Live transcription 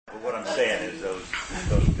I'm saying is those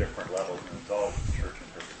different levels, and it's all church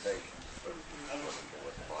interpretation. But I'm looking for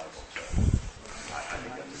what the Bible says. I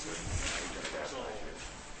think that's a good one. I'm going to baptize you.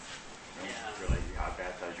 Really, I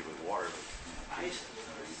baptize you with water. And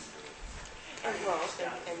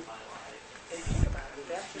think about it,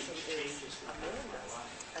 baptism is a man does it.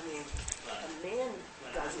 I mean, a man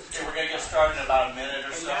does it. So we're going to get started in about a minute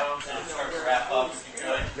or so, so we'll start to wrap up if you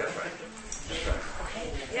could. That's right. Okay,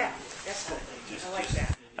 yeah, that's good. I like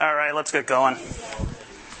that. All right, let's get going.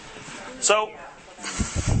 So,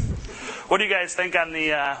 what do you guys think on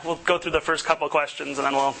the, we'll go through the first couple questions and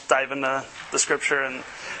then we'll dive into the scripture and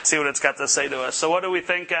see what it's got to say to us. So what do we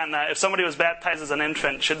think on, if somebody was baptized as an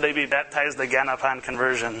infant, should they be baptized again upon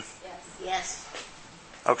conversion? Yes.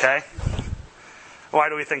 Okay. Why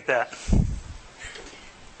do we think that?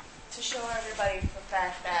 To show everybody the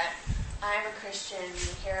fact that I'm a Christian,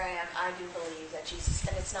 here I am, I do believe that Jesus,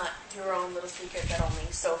 and it's not your own little secret that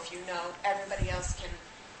only so if you know, everybody else can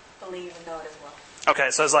believe and know it as well.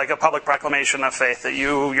 Okay, so it's like a public proclamation of faith, that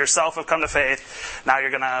you yourself have come to faith. Now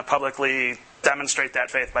you're going to publicly demonstrate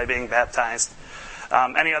that faith by being baptized.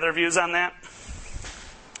 Any other views on that?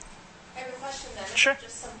 I have a question then. Sure.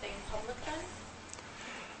 Just something public then?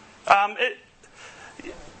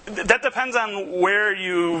 That depends on where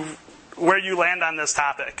you land on this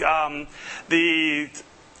topic.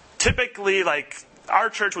 Typically, like,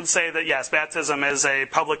 our church would say that, yes, baptism is a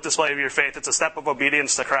public display of your faith. It's a step of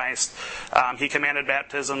obedience to Christ. He commanded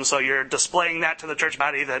baptism, so you're displaying that to the church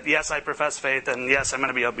body that, yes, I profess faith, and yes, I'm going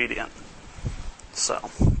to be obedient. So,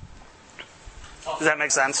 does that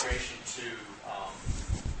make sense? To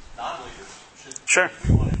non-believers. Sure.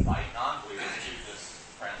 We want to invite non-believers to this,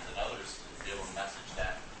 friends and others, to be able to message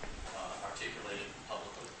that articulated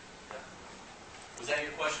publicly. Yeah. Was that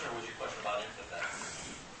your question, or was your question about infant baptism?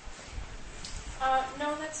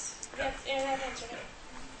 No, that answered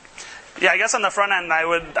it. Yeah, I guess on the front end,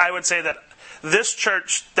 I would say that this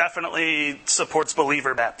church definitely supports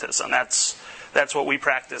believer baptism. That's what we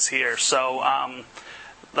practice here. So,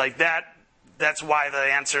 like that. That's why the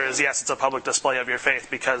answer is yes, it's a public display of your faith,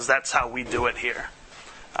 because that's how we do it here.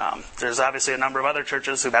 There's obviously a number of other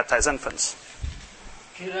churches who baptize infants.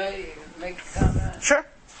 Could I make a comment? Sure.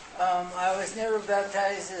 I was never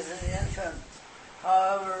baptized as an infant.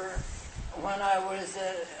 However, when I was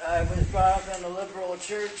brought up in a liberal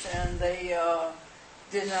church, and they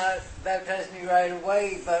did not baptize me right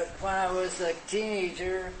away, but when I was a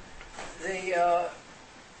teenager, they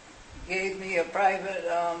gave me a private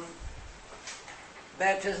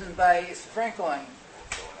baptism by sprinkling.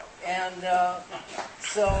 And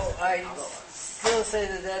so I still say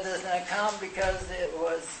that does not count, because it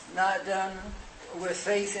was not done with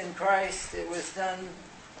faith in Christ. It was done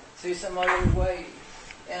through some other way.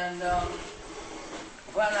 And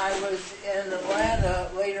when I was in Atlanta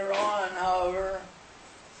later on, however,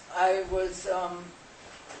 I was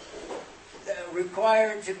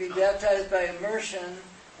required to be baptized by immersion,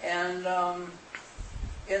 and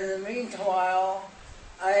in the meanwhile,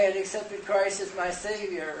 I had accepted Christ as my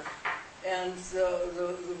Savior, and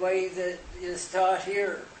the way that is taught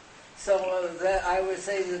here. So that I would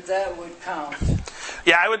say that would count.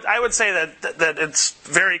 Yeah, I would say that it's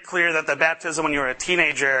very clear that the baptism when you were a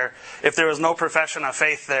teenager, if there was no profession of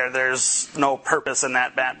faith there's no purpose in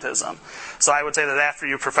that baptism. So I would say that after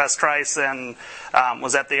you professed Christ and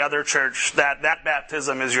was at the other church, that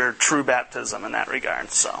baptism is your true baptism in that regard.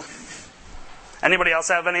 So, anybody else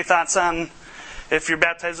have any thoughts on if you're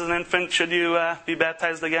baptized as an infant, should you be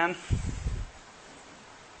baptized again?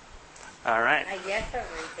 All right. I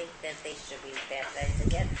definitely think that they should be baptized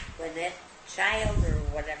again when that child or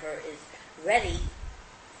whatever is ready,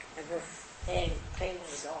 and we're saying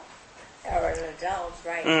or an adult,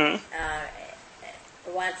 right?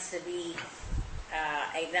 Mm-hmm. Wants to be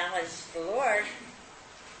acknowledge the Lord,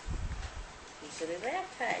 he should be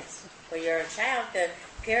baptized. When you're a child,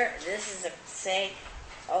 this is saying,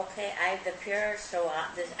 okay, I'm the pure, so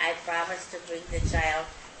I promise to bring the child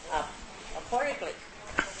up accordingly.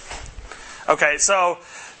 Okay, so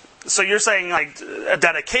you're saying like a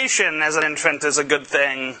dedication as an infant is a good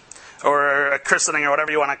thing, or a christening or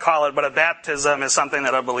whatever you want to call it, but a baptism is something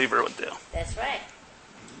that a believer would do. That's right.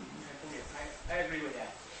 I agree with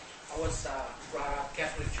that. I was brought up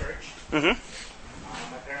Catholic Church. Mm-hmm.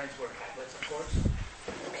 My parents were Catholics, of course,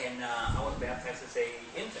 and I was baptized as an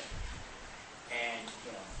infant. And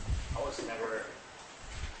I was never.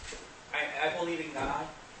 I believe in God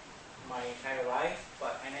my entire life,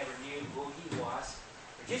 but I never knew who He was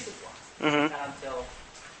or Jesus was. Mm-hmm. Not until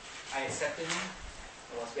I accepted Him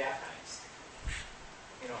and was baptized.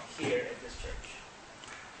 Here at this church.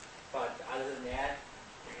 But other than that.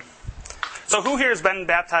 So who here has been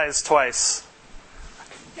baptized twice?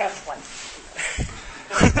 Just one.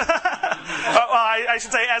 Well, I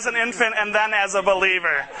should say as an infant and then as a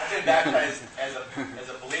believer. I've been baptized as a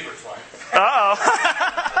believer twice. Uh-oh.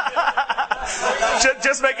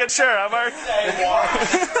 Just making sure, huh, Mark?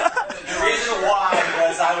 The reason why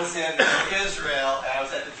was I was in Israel and I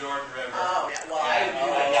was at the Jordan River. Oh, yeah, well, I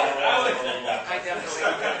definitely.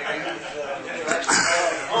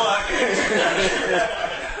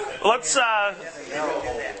 Let's, right,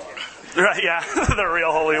 yeah, the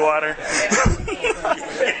real holy water.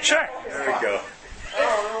 Sure. There we go.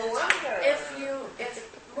 If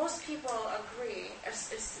most people agree,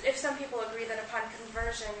 if some people agree that upon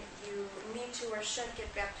conversion you need to or should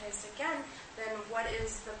get baptized again, then what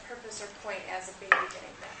is the purpose or point as a baby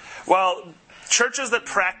getting baptized? Well, churches that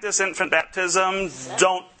practice infant baptism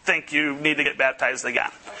don't think you need to get baptized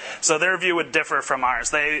again. So their view would differ from ours.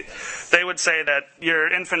 They would say that your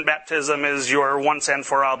infant baptism is your once and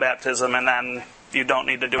for all baptism, and then you don't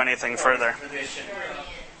need to do anything further.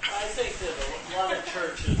 I think that a lot of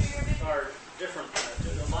churches are different.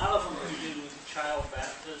 A lot of them who do child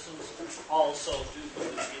baptisms also do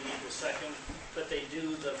believe you need the second, but they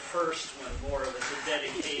do the first one more of as a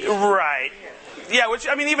dedication. Right. Yeah, which,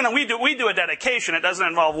 I mean, even we do a dedication. It doesn't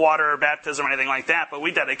involve water or baptism or anything like that, but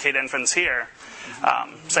we dedicate infants here.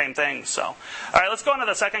 Same thing. So, all right, let's go on to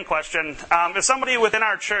the second question. If somebody within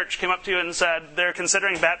our church came up to you and said they're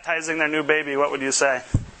considering baptizing their new baby, what would you say?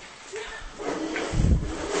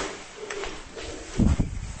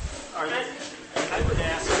 I would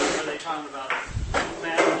ask, are they talking about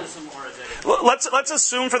baptism or a dedication? Let's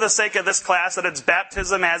assume for the sake of this class that it's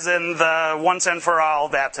baptism as in the once and for all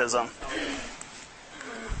baptism.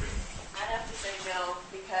 I'd have to say no,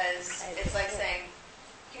 because it's like saying,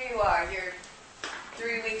 here you are, you're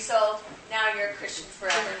 3 weeks old, now you're a Christian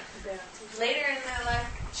forever. Later in their life,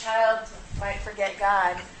 a child might forget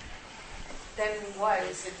God than he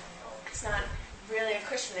was. It's not really a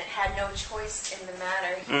Christian. It had no choice in the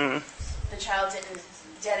matter. Mm-hmm. The child didn't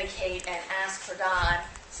dedicate and ask for God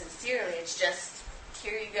sincerely. It's just,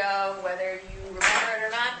 here you go, whether you remember it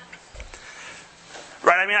or not.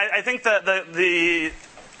 Right. I mean, I think that the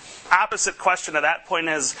opposite question to that point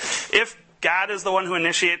is, if God is the one who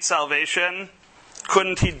initiates salvation,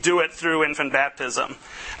 couldn't He do it through infant baptism?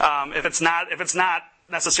 If it's not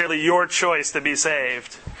necessarily your choice to be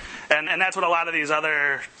saved, and that's what a lot of these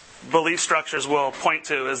other belief structures will point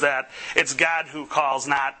to, is that it's God who calls,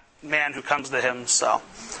 not man who comes to Him. So,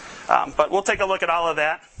 but we'll take a look at all of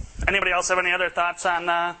that. Anybody else have any other thoughts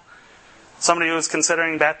on somebody who is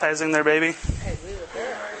considering baptizing their baby? I agree with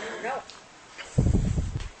that. No.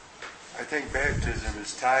 I think baptism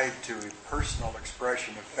is tied to a personal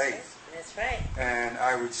expression of faith. That's right. And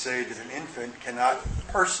I would say that an infant cannot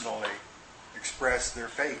personally express their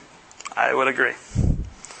faith. I would agree.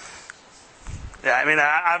 Yeah, I mean,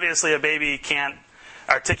 obviously a baby can't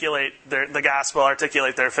articulate the gospel,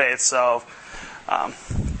 articulate their faith. So, I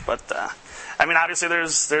mean, obviously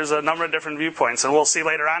there's a number of different viewpoints, and we'll see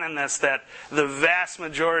later on in this that the vast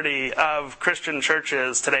majority of Christian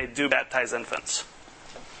churches today do baptize infants.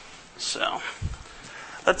 So,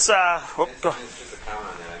 let's It's just a comment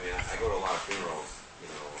on that. I mean, I go to a lot of funerals,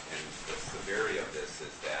 and the severity of this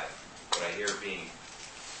is that what I hear being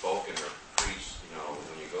spoken or preached,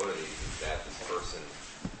 when you go to these, is that this person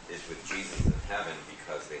is with Jesus in heaven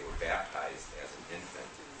because they were baptized as an infant,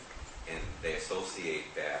 and they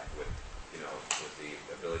associate that with the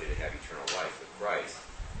ability to have eternal life with Christ,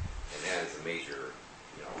 and that is a major,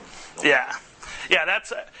 Yeah. Yeah,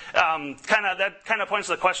 that's kind of points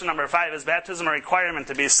to the question number 5: is baptism a requirement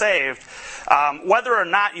to be saved? Whether or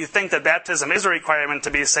not you think that baptism is a requirement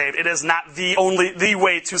to be saved, it is not the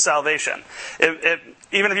way to salvation.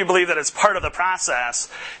 Even if you believe that it's part of the process,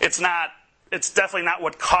 it's definitely not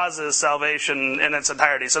what causes salvation in its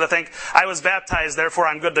entirety. So to think, I was baptized, therefore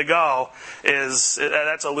I'm good to go,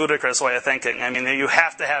 that's a ludicrous way of thinking. I mean, you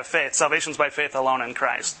have to have faith. Salvation's by faith alone in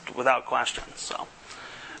Christ, without question. So,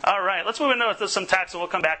 all right, let's move into some text, and we'll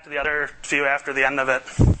come back to the other few after the end of it.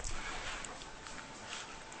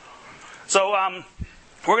 So,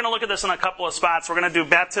 we're going to look at this in a couple of spots. We're going to do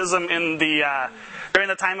baptism in during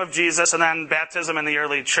the time of Jesus, and then baptism in the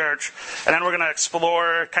early church. And then we're going to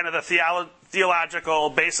explore kind of the theological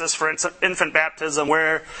basis for infant baptism,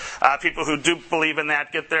 where people who do believe in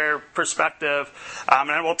that get their perspective. And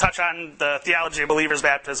then we'll touch on the theology of believers'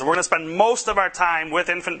 baptism. We're going to spend most of our time with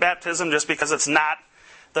infant baptism just because it's not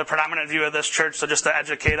the predominant view of this church, so just to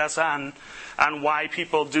educate us on why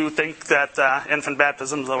people do think that infant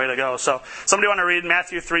baptism is the way to go. So, somebody want to read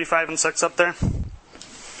Matthew 3, 5, and 6 up there?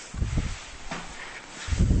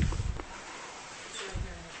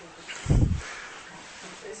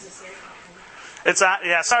 Jesus is. It's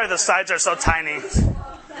yeah. Sorry, the sides are so tiny. And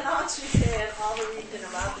all Judea and all the region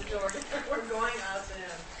about the Jordan were going out to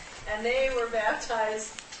him. And they were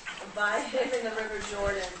baptized by him in the river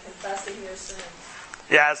Jordan, confessing their sins.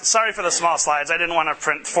 Yeah, sorry for the small slides. I didn't want to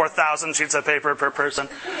print 4,000 sheets of paper per person.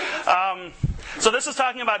 So this is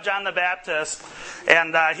talking about John the Baptist,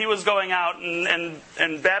 and he was going out, and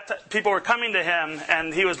people were coming to him,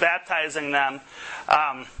 and he was baptizing them.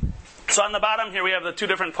 So on the bottom here, we have the two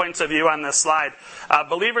different points of view on this slide.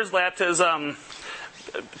 Believers' baptism,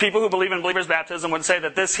 people who believe in believers' baptism would say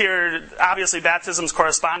that this here, obviously baptism is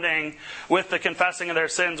corresponding with the confessing of their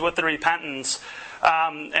sins, with the repentance.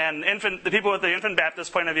 And the people with the infant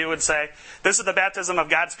Baptist point of view would say, this is the baptism of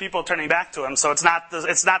God's people turning back to Him. So it's not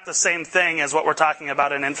the same thing as what we're talking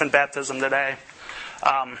about in infant baptism today.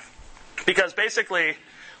 Because basically,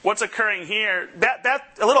 what's occurring here,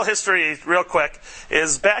 a little history real quick,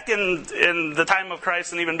 is back in the time of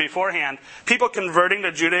Christ and even beforehand, people converting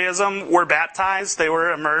to Judaism were baptized, they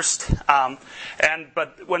were immersed.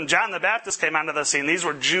 But when John the Baptist came onto the scene, these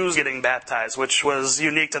were Jews getting baptized, which was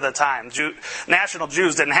unique to the time. National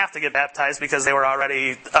Jews didn't have to get baptized because they were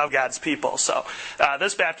already of God's people. So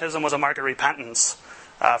this baptism was a mark of repentance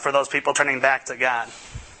for those people turning back to God.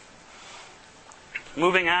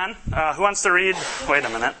 Moving on. Who wants to read? Wait a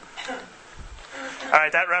minute. All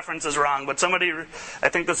right, that reference is wrong, but somebody, I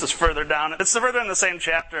think this is further down. It's further in the same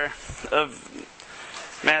chapter of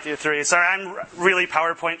Matthew 3. Sorry, I'm really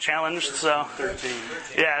PowerPoint challenged, so. 13.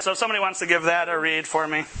 Yeah, so if somebody wants to give that a read for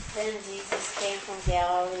me. Then Jesus came from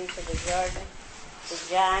Galilee to the Jordan to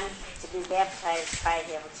John to be baptized by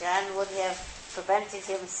him. John would have prevented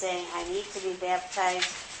him, saying, I need to be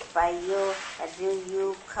baptized by you, and do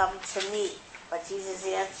you come to me? But Jesus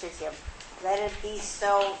answered him, let it be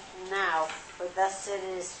so now, for thus it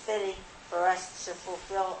is fitting for us to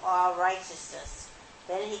fulfill all righteousness.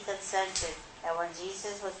 Then he consented, and when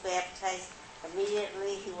Jesus was baptized,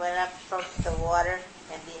 immediately he went up from the water,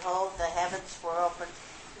 and behold, the heavens were opened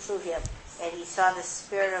to him. And he saw the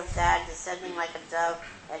Spirit of God descending like a dove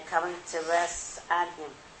and coming to rest on him.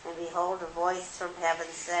 And behold, a voice from heaven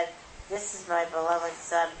said, this is my beloved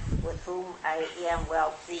Son, with whom I am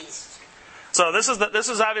well pleased. So this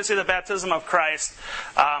is obviously the baptism of Christ.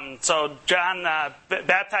 So John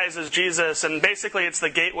baptizes Jesus, and basically it's the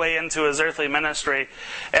gateway into his earthly ministry.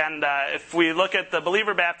 And if we look at the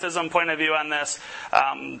believer baptism point of view on this,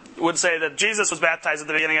 would say that Jesus was baptized at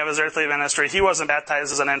the beginning of his earthly ministry. He wasn't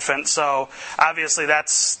baptized as an infant, so obviously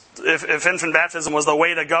that's if infant baptism was the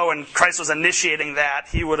way to go, and Christ was initiating that,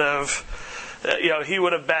 he would have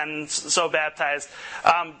been so baptized.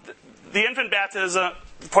 The infant baptism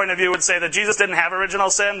point of view would say that Jesus didn't have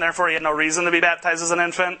original sin, therefore he had no reason to be baptized as an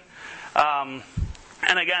infant. And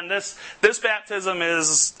again, this baptism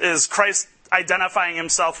is Christ identifying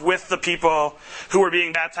himself with the people who were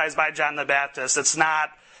being baptized by John the Baptist.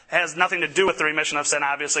 It has nothing to do with the remission of sin.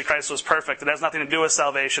 Obviously, Christ was perfect. It has nothing to do with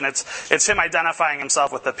salvation. It's him identifying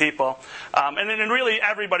himself with the people. And really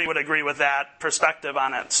everybody would agree with that perspective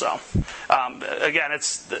on it. So, again,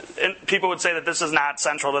 people would say that this is not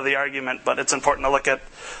central to the argument, but it's important to look at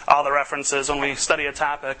all the references when we study a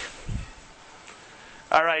topic.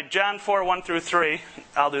 All right, John 4, 1 through 3.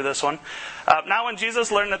 I'll do this one. Now when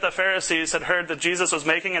Jesus learned that the Pharisees had heard that Jesus was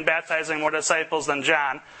making and baptizing more disciples than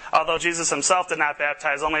John, although Jesus himself did not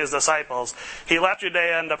baptize, only his disciples, he left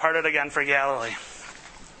Judea and departed again for Galilee.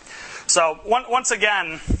 So once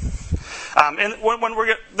again,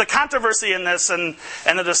 the controversy in this and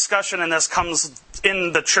the discussion in this comes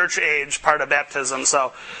in the church age part of baptism.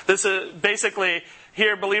 So this is basically,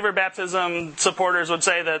 here believer baptism supporters would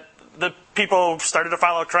say that the people started to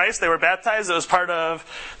follow Christ. They were baptized. It was part of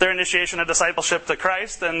their initiation of discipleship to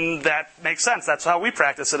Christ, and that makes sense. That's how we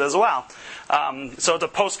practice it as well. So it's a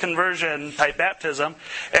post-conversion type baptism.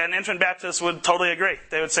 And infant Baptists would totally agree.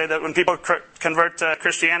 They would say that when people convert to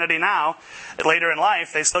Christianity now, later in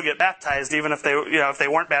life, they still get baptized, even if they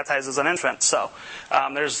weren't baptized as an infant. So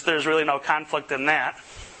there's really no conflict in that.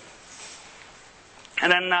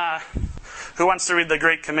 And then, who wants to read the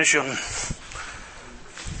Great Commission?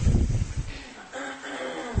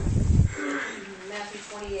 Matthew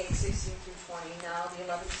 28, 16 through 20. Now the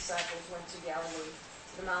 11 disciples went to Galilee,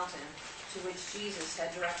 to the mountain to which Jesus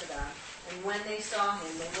had directed them. And when they saw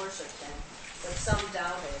him, they worshipped him, but some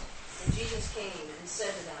doubted. And Jesus came and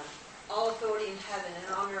said to them, all authority in heaven and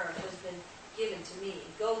on earth has been given to me.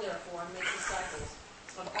 Go therefore and make disciples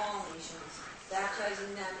of all nations,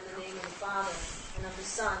 baptizing them in the name of the Father, and of the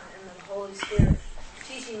Son, and of the Holy Spirit,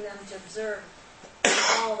 teaching them to observe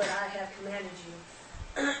all that I have commanded you.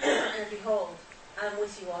 And behold, I am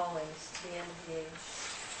with you always to the end of the age.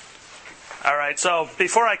 All right. So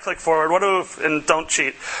before I click forward, and don't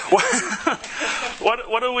cheat. What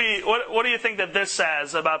do you think that this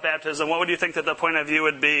says about baptism? What would you think that the point of view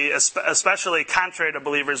would be, especially contrary to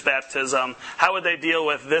believers' baptism? How would they deal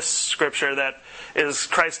with this scripture that is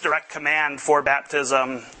Christ's direct command for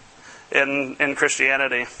baptism in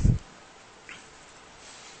Christianity?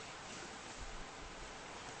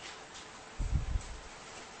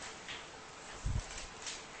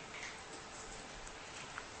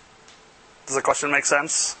 Does the question make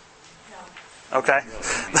sense? No. Okay.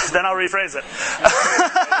 Then I'll rephrase it.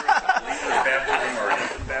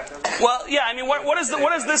 Well, yeah. I mean, what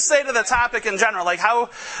does this say to the topic in general? Like how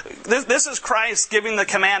this is Christ giving the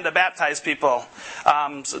command to baptize people.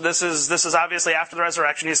 So this is obviously after the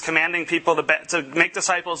resurrection. He's commanding people to make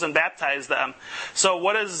disciples and baptize them. So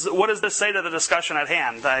what does this say to the discussion at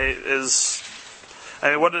hand?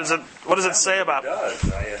 What does it say about? It does.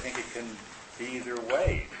 I think it can be either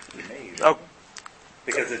way to me. Oh.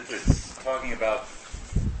 Because it's talking about,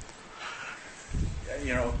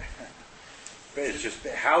 it's just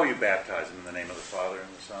how you baptize them in the name of the Father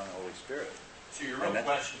and the Son and the Holy Spirit. So your real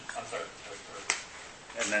question, I'm sorry.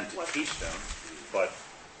 And then to teach them, but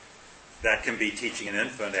that can be teaching an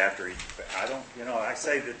infant after I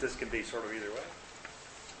say that this can be sort of either way.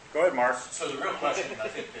 Go ahead, Mark. So the real question I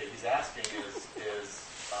think that he's asking is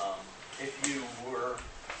if you were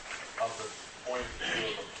of the point of view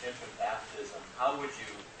of infant baptism, how would you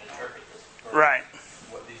interpret this verse? Right.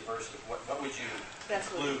 What these verses, what would you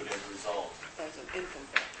conclude as a result? As an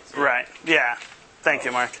infant baptism. Right. Yeah. Thank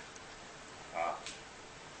you, Mark.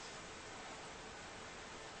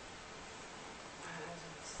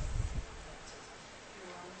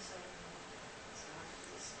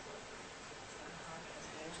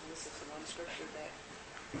 This is the one scripture that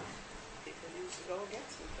people use to go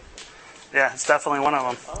against me. Yeah, it's definitely one of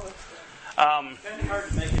them. It's kind of hard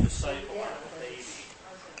to make a disciple out of a baby.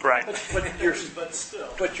 Right. But still.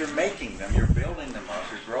 But you're making them. You're building them up.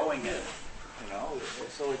 You're growing it.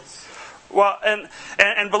 So it's. Well, and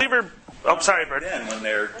believer. Oh, sorry, Bert. Then when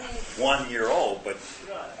they're 1 year old, but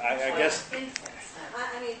I guess.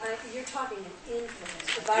 You're talking an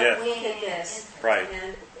infant. If I look at this, right,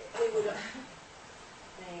 and it would.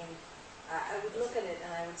 I would look at it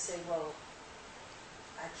and I would say, well,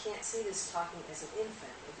 I can't see this talking as an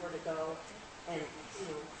infant. If we're to go and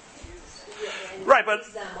right, but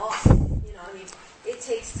raise them up, it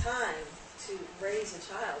takes time to raise a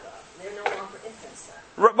child up. They're no longer infants then.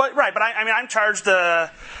 Right, but I'm charged to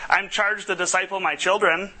disciple my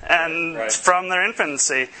children and from their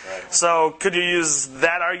infancy. Right. So could you use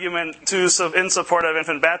that argument in support of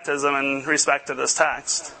infant baptism in respect to this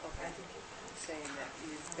text? Saying that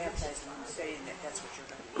you baptize them, saying that that's what you're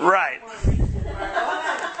going to do. Right.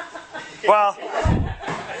 Well.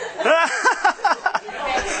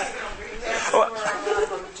 We're not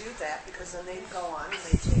going to do that because then they go on and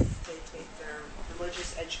they take their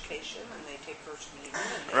religious education and they take First Communion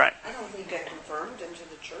and right. I don't think get confirmed into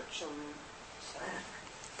the church and so.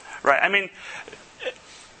 Right. I mean,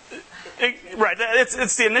 right.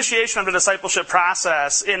 It's the initiation of the discipleship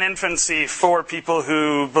process in infancy for people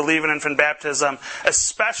who believe in infant baptism,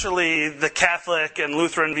 especially the Catholic and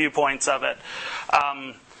Lutheran viewpoints of it.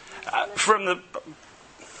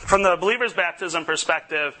 From the believer's baptism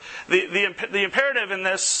perspective, the imperative in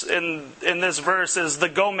this verse is the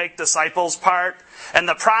go make disciples part, and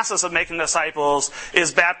the process of making disciples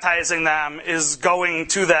is baptizing them, is going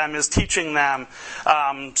to them, is teaching them.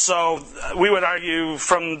 So we would argue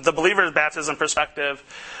from the believer's baptism perspective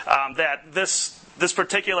that this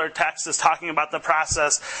particular text is talking about the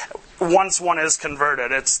process once one is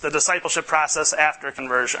converted. It's the discipleship process after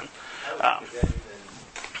conversion.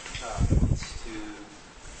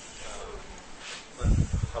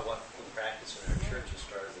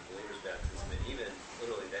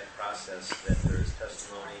 That there is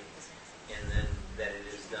testimony, and then that it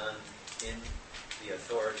is done in the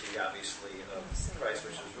authority, obviously, of Christ,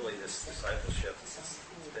 which is really this discipleship that's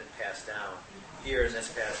been passed down. Here in this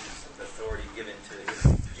passage, the authority given to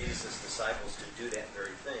Jesus' disciples to do that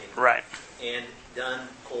very thing. Right. And done,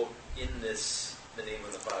 quote, in the name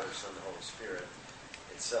of the Father, Son, and the Holy Spirit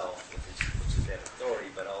itself, which is that authority,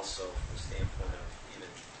 but also from the standpoint of even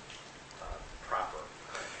proper.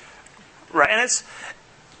 Right, and it's...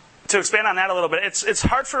 To expand on that a little bit, it's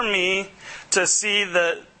hard for me to see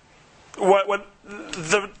the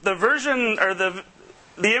version or the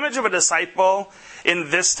image of a disciple in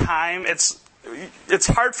this time. it's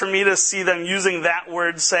hard for me to see them using that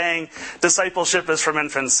word saying discipleship is from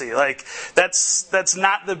infancy. Like, that's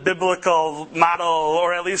not the biblical model,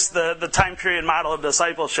 or at least the time period model of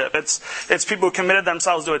discipleship. It's people who committed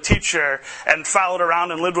themselves to a teacher and followed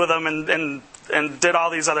around and lived with them and did all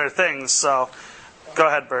these other things. So, go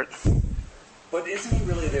ahead, Bert. But isn't he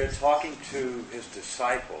really there talking to his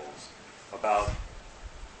disciples about,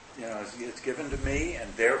 it's given to me,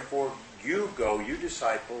 and therefore you go, you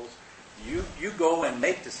disciples, you go and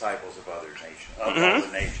make disciples of other nations, of all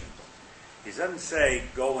the nations. He doesn't say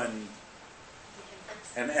go and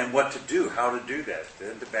what to do, how to do that,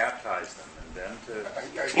 then to baptize them, and then to.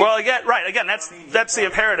 Well, again, that's the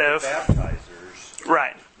imperative. Baptizers,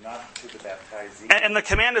 right? Not to the baptizee. And the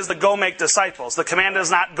command is to go make disciples. The command is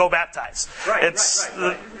not go baptize. Right.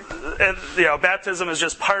 Baptism is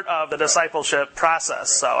just part of the discipleship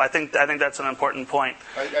process. Right. So I think that's an important point.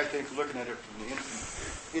 I think looking at it from the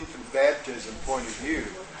infant baptism point of view,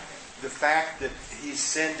 the fact that he's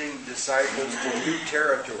sending disciples to new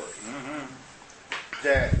territory,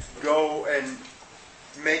 that go and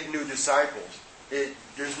make new disciples,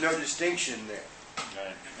 there's no distinction there.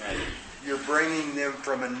 Right. You're bringing them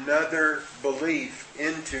from another belief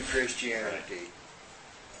into Christianity.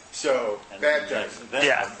 So, baptize them.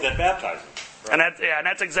 Then baptize them. Right. And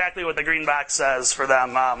that's exactly what the green box says for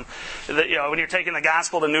them. When you're taking the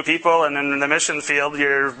gospel to new people, and in the mission field,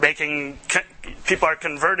 you're making people are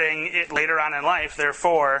converting it later on in life.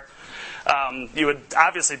 Therefore, you would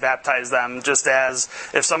obviously baptize them, just as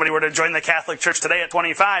if somebody were to join the Catholic Church today at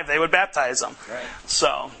 25, they would baptize them. Right.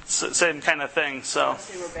 So, same kind of thing. So,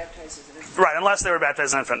 Unless they were baptized as an infant. Right, unless they were baptized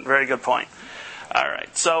as an infant. Very good point. All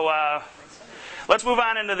right, so let's move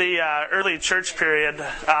on into the early church period.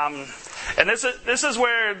 And this is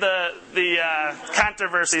where the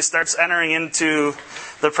controversy starts entering into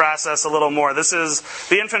the process a little more. This is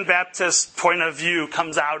the infant Baptist point of view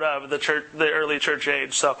comes out of the early church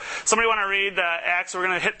age. So, somebody want to read Acts? We're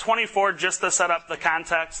going to hit 24 just to set up the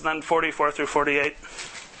context, and then 44 through 48.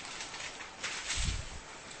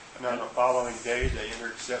 And on the following day, they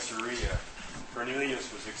entered Caesarea.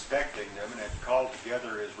 Cornelius was expecting them and had called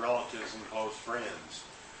together his relatives and close friends.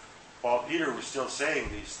 While Peter was still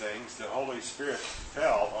saying these things, the Holy Spirit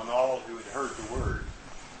fell on all who had heard the word.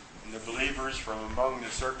 And the believers from among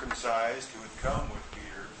the circumcised who had come with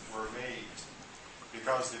Peter were amazed,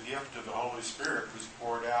 because the gift of the Holy Spirit was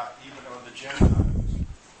poured out even on the Gentiles.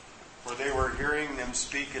 For they were hearing them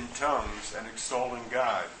speak in tongues and extolling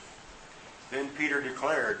God. Then Peter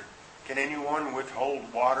declared, "Can anyone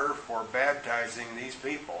withhold water for baptizing these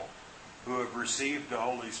people who have received the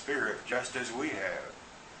Holy Spirit just as we have?"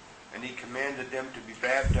 And he commanded them to be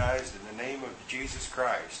baptized in the name of Jesus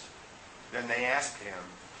Christ. Then they asked him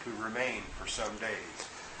to remain for some days.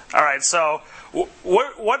 All right, so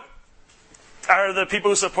what are the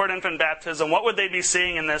people who support infant baptism? What would they be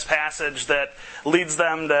seeing in this passage that leads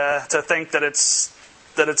them to think that it's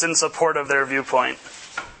in support of their viewpoint?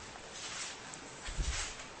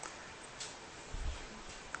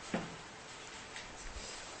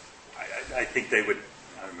 I think they would.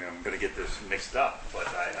 I'm going to get this mixed up, but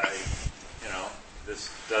this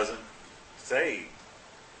doesn't say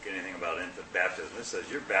anything about infant baptism. This says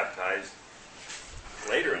you're baptized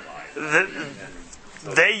later in life.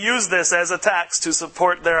 They use this as a text to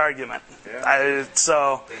support their argument. Yeah. They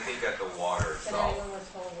think that the water itself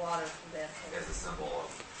is a symbol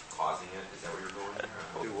of causing it. Is that what you're going there?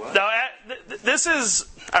 Do what? No, this is...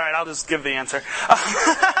 All right, I'll just give the answer.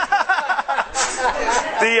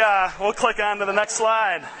 We'll click on to the next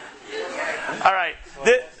slide. All right.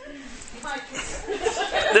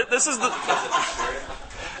 This is the...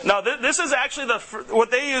 No, this is actually what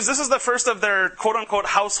they use. This is the first of their quote-unquote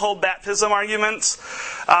household baptism arguments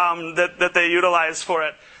that they utilize for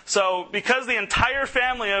it. So, because the entire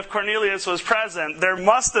family of Cornelius was present, there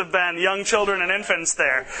must have been young children and infants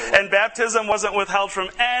there, and baptism wasn't withheld from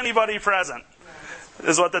anybody present,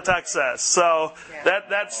 is what the text says. So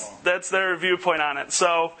that's their viewpoint on it.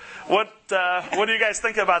 So, what do you guys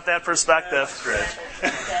think about that perspective?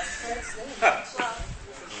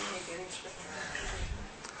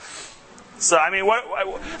 So,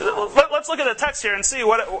 let's look at the text here and see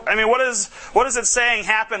what is it saying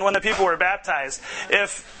happened when the people were baptized?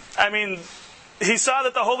 He saw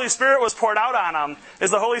that the Holy Spirit was poured out on them. Is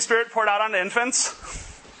the Holy Spirit poured out onto infants?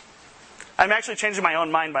 I'm actually changing my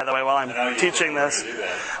own mind, by the way, while I'm teaching this.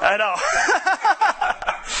 I know.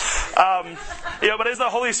 But is the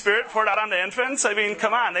Holy Spirit poured out onto infants?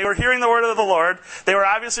 Come on. They were hearing the word of the Lord. They were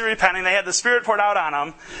obviously repenting. They had the Spirit poured out on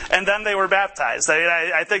them, and then they were baptized.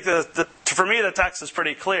 I think for me, the text is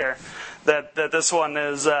pretty clear that this one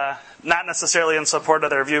is not necessarily in support of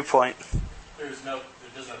their viewpoint. there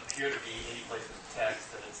doesn't appear to be any place in the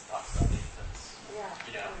text that it talks about infants. Yeah.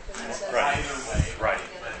 Right. Either way, Right.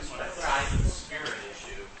 But when it's tied to the spirit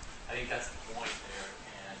issue, I think that's the point there.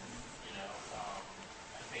 And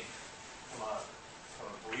I think from a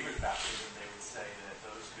believer's baptism, they would say that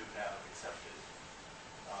those who have accepted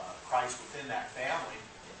Christ within that family,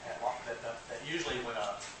 that usually when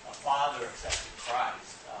a father accepted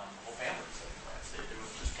Christ, the whole family accepted Christ. It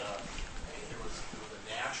was just a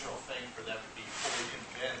natural thing for them to be fully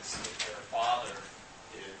convinced that their father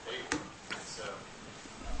did they were. And so,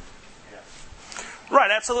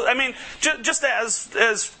 Right, absolutely. I mean, just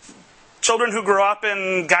as children who grow up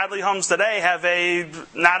in godly homes today have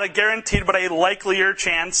not a guaranteed, but a likelier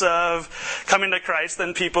chance of coming to Christ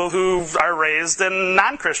than people who are raised in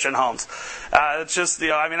non-Christian homes. It's just,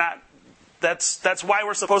 that's why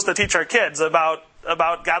we're supposed to teach our kids about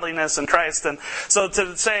godliness and Christ. And so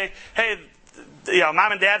to say, hey,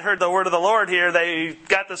 mom and dad heard the word of the Lord here, they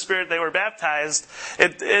got the Spirit, they were baptized,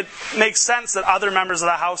 it makes sense that other members of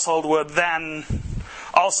the household would then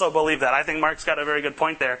also believe that. I think Mark's got a very good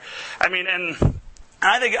point there.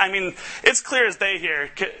 It's clear as day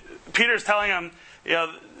here. Peter's telling them, can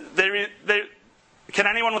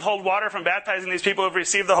anyone withhold water from baptizing these people who have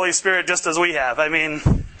received the Holy Spirit just as we have? I mean,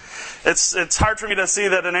 it's hard for me to see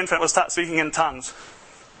that an infant was taught speaking in tongues.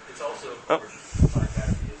 It's also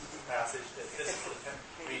passage that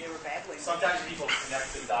sometimes people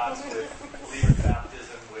connect the dots with believer's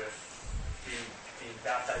baptism with being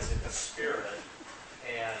baptized in the Spirit,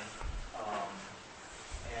 and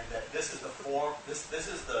that this is the form. This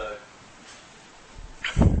is the.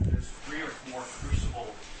 There's 3 or 4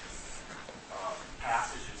 crucible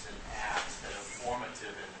passages in Acts that are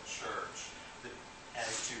formative in the church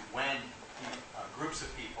as to when groups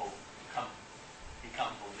of people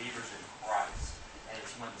become believers in Christ, and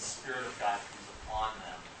it's when the Spirit of God comes upon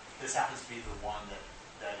them. This happens to be the one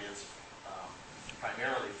that is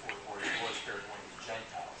primarily for the Holy Spirit going to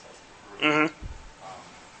Gentiles as the group. Mm-hmm.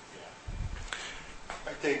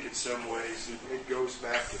 I think in some ways it goes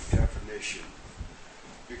back to definition,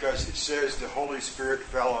 because it says the Holy Spirit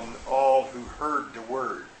fell on all who heard the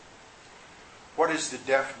word. What is the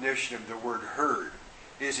definition of the word heard?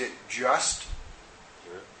 Is it just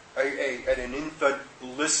an infant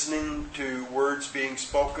listening to words being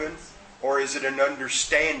spoken, or is it an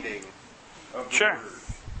understanding of the word?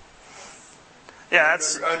 Yeah,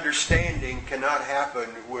 understanding cannot happen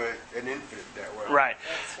with an infant that way. Right.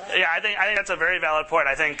 Yeah, I think that's a very valid point.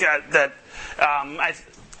 I think that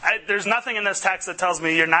there's nothing in this text that tells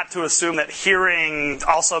me you're not to assume that hearing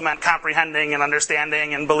also meant comprehending and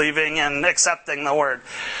understanding and believing and accepting the word.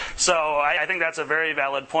 So I think that's a very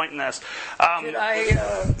valid point in this. Should I?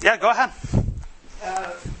 Yeah, go ahead.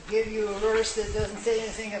 Give you a verse that doesn't say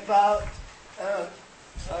anything about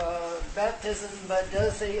baptism, but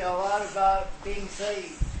does say a lot about being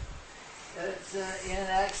saved. It's in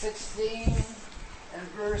Acts 16 and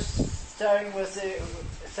starting with the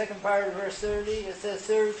second part of verse 30. It says,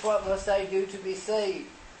 "Sirs, what must I do to be saved?"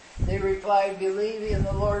 They replied, "Believe in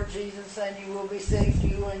the Lord Jesus, and you will be saved,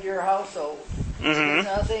 you and your household." Mm-hmm. It does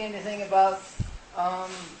not say anything about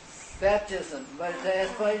baptism, but it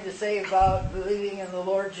has plenty to say about believing in the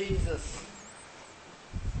Lord Jesus.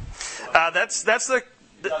 That's the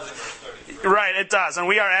right. It does, and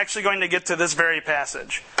we are actually going to get to this very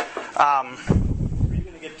passage. Are you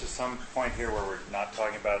going to get to some point here where we're not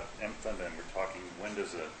talking about infant and we're talking when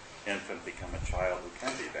does an infant become a child who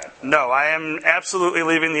can be baptized? No, I am absolutely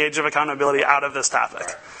leaving the age of accountability out of this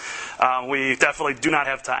topic. Right. We definitely do not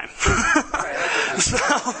have time.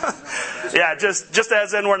 Just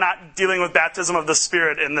as in we're not dealing with baptism of the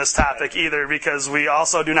Spirit in this topic either, because we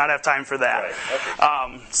also do not have time for that. Right.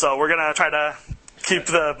 Okay. So we're going to try to keep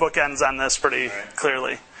the bookends on this pretty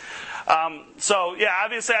clearly.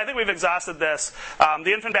 Obviously, I think we've exhausted this.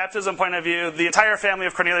 The infant baptism point of view, the entire family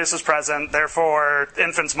of Cornelius is present, therefore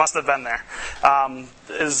infants must have been there,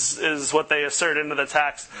 is what they assert into the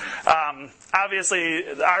text. Obviously,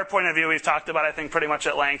 our point of view we've talked about, I think, pretty much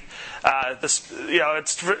at length. It's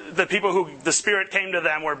the people who the Spirit came to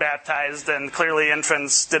them were baptized, and clearly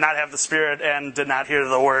infants did not have the Spirit and did not hear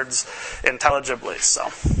the words intelligibly.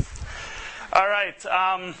 So, all right.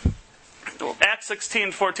 Acts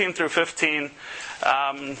 16, 14 through 15.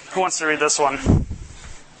 Who wants to read this one?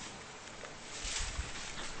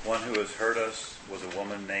 One who has heard us was a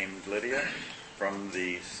woman named Lydia from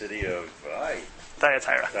the city of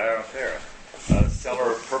Thyatira, a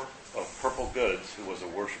seller of purple goods who was a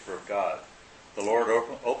worshiper of God. The Lord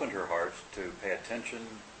opened her heart to pay attention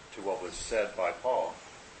to what was said by Paul,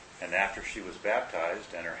 and after she was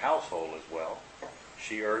baptized, and her household as well,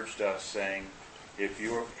 she urged us, saying, if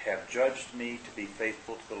you have judged me to be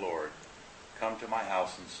faithful to the Lord, come to my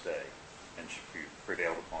house and stay. And she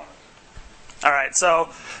prevailed upon us. All right, so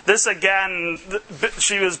this again,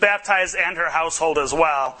 she was baptized and her household as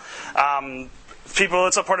well. People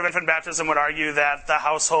in support of infant baptism would argue that the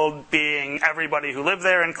household being everybody who lived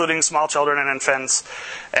there, including small children and infants,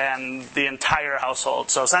 and the entire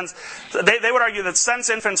household. So since they would argue that since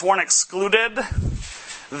infants weren't excluded,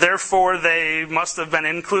 therefore they must have been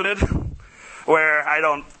included, where I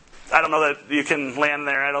don't know that you can land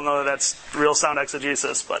there. I don't know that that's real sound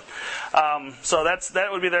exegesis, but so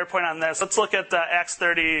that would be their point on this. Let's look at Acts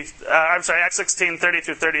 16, 30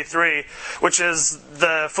 through 33, which is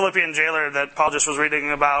the Philippian jailer that Paul just was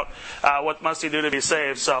reading about. What must he do to be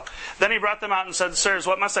saved? So then he brought them out and said, "Sirs,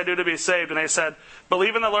 what must I do to be saved?" And they said,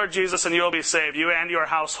 "Believe in the Lord Jesus, and you will be saved, you and your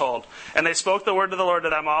household." And they spoke the word of the Lord to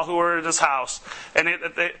them, all who were in his house. And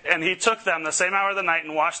he took them the same hour of the night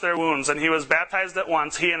and washed their wounds. And he was baptized at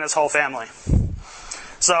once, he and his whole family.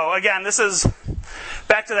 So again, this is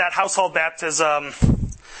back to that household baptism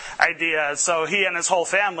idea. So he and his whole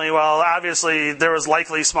family, well, obviously there was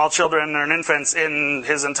likely small children or infants in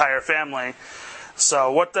his entire family.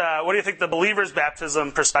 So what do you think the believer's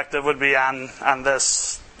baptism perspective would be on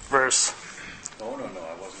this verse? No,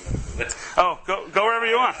 I wasn't going to do it. Oh, go wherever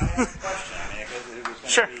you want. I have a question. I mean, because it was going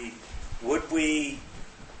Sure. to be, would we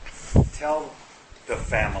tell the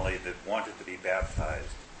family that wanted to be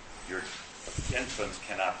baptized, your infants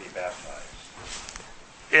cannot be baptized?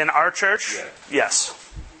 In our church? Yeah. Yes.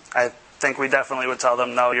 I think we definitely would tell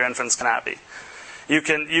them, no, your infants cannot be.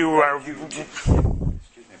 Excuse me,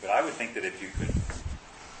 but I would think that if you could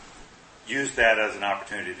use that as an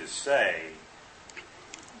opportunity to say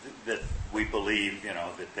that we believe,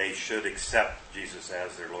 that they should accept Jesus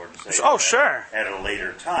as their Lord and Savior. Oh, sure. At a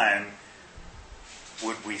later time,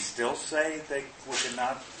 would we still say they would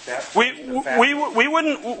not baptize the family?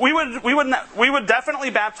 We would definitely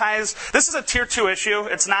baptize. This is a tier 2 issue.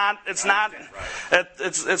 It's not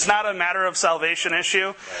a matter of salvation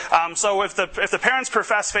issue. So if the parents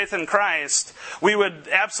profess faith in Christ, we would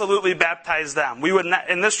absolutely baptize them. We would not,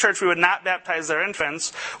 in this church, we would not baptize their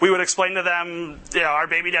infants. We would explain to them, our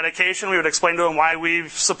baby dedication. We would explain to them why we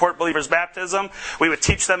support believers' baptism. We would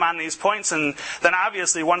teach them on these points, and then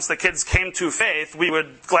obviously once the kids came to faith, we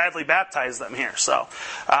would gladly baptize them here. So,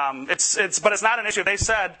 but it's not an issue. They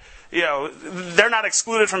said, they're not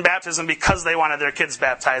excluded from baptism because they wanted their kids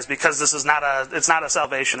baptized, because this is it's not a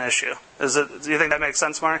salvation issue. Do you think that makes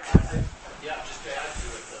sense, Mark? Yeah, just to add to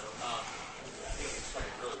it, though, I think you explained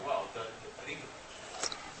it really well. I think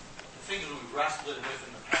the things that we've wrestled with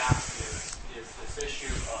in the past is this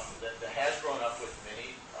issue that has grown up with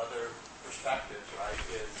many other perspectives, right?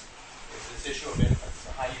 Is this issue of infants,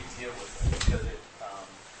 and how you deal with it, because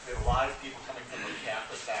we have a lot of people coming from a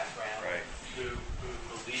Catholic background, right, who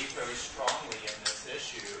believe very strongly in this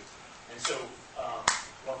issue, and so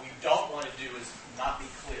what we don't want to do is not be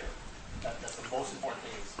clear. That's the most important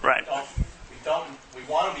thing. Right. We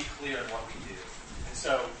want to be clear in what we do, and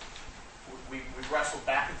so we've wrestled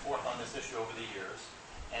back and forth on this issue over the years,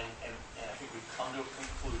 and I think we've come to a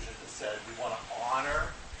conclusion that said we want to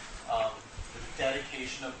honor the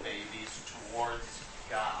dedication of babies towards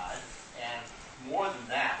God, and more than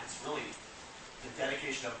that, it's really the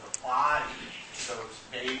dedication of the body to those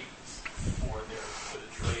babies for the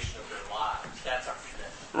duration of their lives. That's our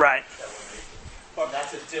commitment. Right. That we're making. But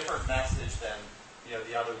that's a different message than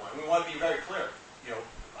the other one. We want to be very clear.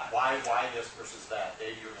 Why this versus that.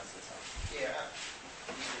 Dave, you were going to say something. Yeah.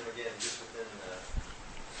 Again, just within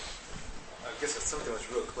I guess it's something that was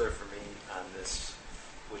real clear for me on this,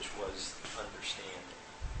 which was understanding.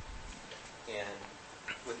 And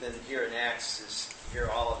within here in Acts is here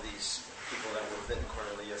all of these people that were within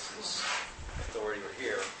Cornelius' authority were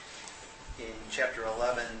here. In chapter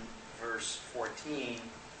 11, verse 14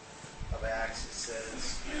 of Acts, it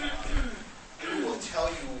says, "Who will tell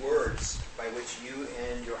you words by which you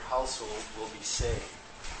and your household will be saved?"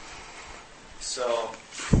 So,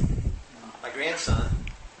 my grandson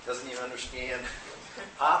doesn't even understand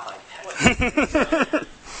pop like that.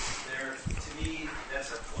 To me,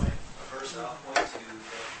 that's a verse that I'll point to that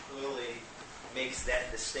clearly makes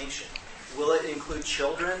that distinction. Will it include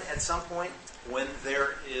children at some point when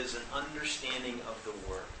there is an understanding of the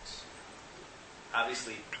words?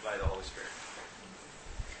 Obviously, by the Holy Spirit.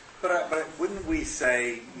 But wouldn't we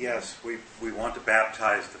say, yes, we want to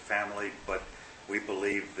baptize the family, but we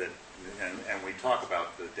believe that, and we talk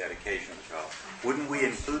about the dedication of the child, wouldn't we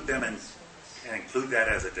include them and include that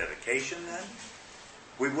as a dedication then?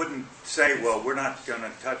 we wouldn't say, well, we're not going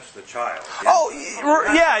to touch the child. But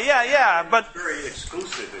it's very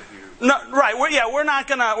exclusive if you. No, right? We're not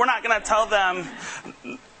gonna tell them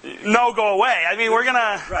no, go away. I mean, we're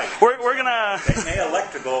gonna. They may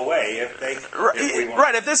elect to go away if they. If we want.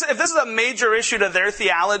 Right. If this is a major issue to their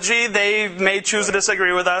theology, they may choose to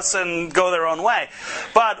disagree with us and go their own way.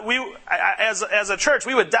 But we, as a church,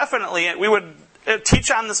 we would teach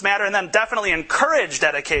on this matter and then definitely encourage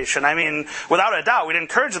dedication. I mean, without a doubt, we'd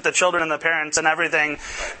encourage that the children and the parents and everything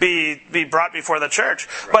be brought before the church.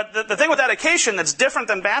 Right. But the thing with dedication that's different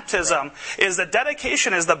than baptism is that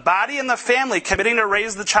dedication is the body and the family committing to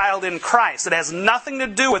raise the child in Christ. It has nothing to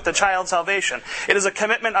do with the child's salvation. It is a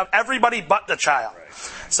commitment of everybody but the child. Right.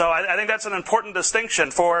 So I think that's an important distinction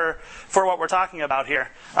for what we're talking about here.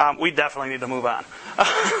 We definitely need to move on.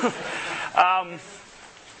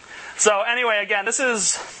 So anyway, again, these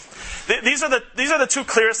are the two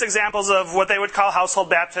clearest examples of what they would call household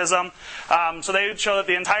baptism. So they would show that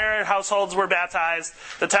the entire households were baptized.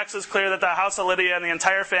 The text is clear that the house of Lydia and the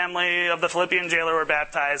entire family of the Philippian jailer were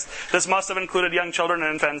baptized. This must have included young children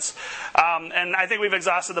and infants. And I think we've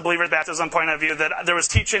exhausted the believer's baptism point of view, that there was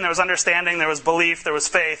teaching, there was understanding, there was belief, there was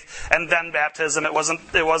faith, and then baptism. It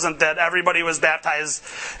wasn't that everybody was baptized.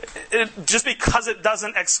 Just because it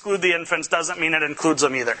doesn't exclude the infants doesn't mean it includes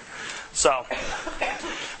them either. So,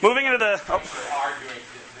 moving into the... Arguing the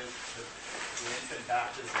infant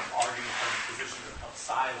baptism, arguing from a position of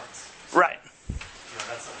silence. Right.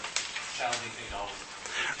 That's a challenging thing to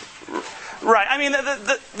always... Right. I mean,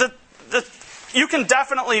 you can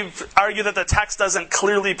definitely argue that the text doesn't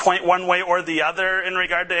clearly point one way or the other in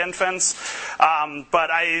regard to infants,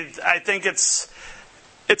 but I think it's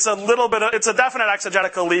a definite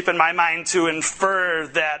exegetical leap in my mind to infer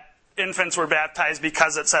that infants were baptized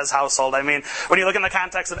because it says household. I mean, when you look in the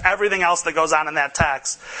context of everything else that goes on in that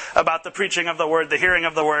text about the preaching of the word, the hearing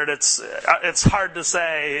of the word, it's hard to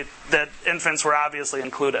say that infants were obviously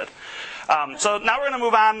included. So now we're going to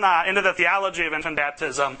move on into the theology of infant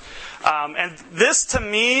baptism. And this, to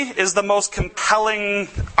me, is the most compelling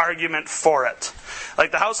argument for it.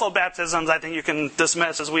 Like the household baptisms, I think you can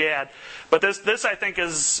dismiss as we add. But this I think,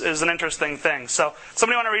 is an interesting thing. So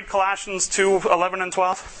somebody want to read Colossians 2:11 and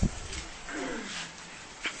 12?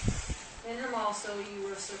 In him also you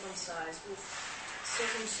were circumcised with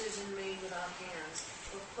circumcision made without hands,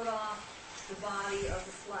 or put off the body of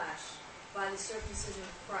the flesh by the circumcision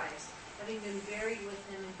of Christ, having been buried with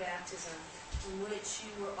him in baptism, in which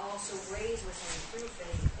you were also raised with him through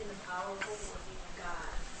faith in the powerful working of God,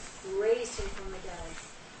 who raised him from the dead.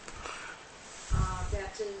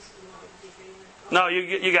 Baptism. No,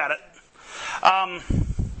 you got it.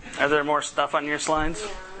 Are there more stuff on your slides?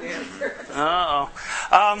 Uh-oh.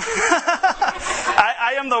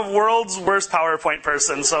 I am the world's worst PowerPoint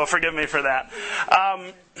person, so forgive me for that.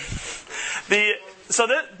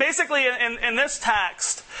 Basically, in this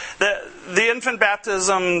text, the infant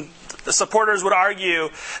baptism supporters would argue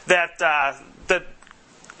that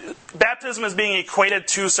baptism is being equated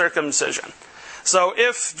to circumcision. So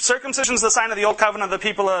if circumcision is the sign of the old covenant of the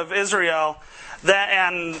people of Israel,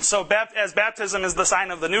 as baptism is the sign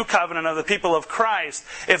of the new covenant of the people of Christ,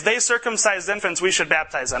 if they circumcised infants, we should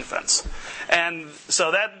baptize infants. And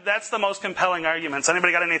so that's the most compelling arguments.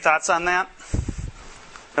 Anybody got any thoughts on that?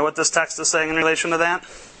 And what this text is saying in relation to that?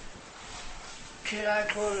 Could I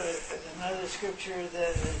quote another scripture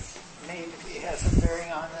that maybe has some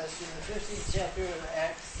bearing on this? In the 15th chapter of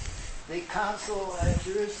Acts, the council at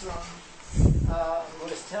Jerusalem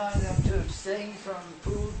was telling them to abstain from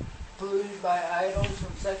food polluted by idols,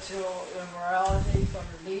 from sexual immorality, from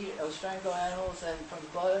the meat of strangled animals, and from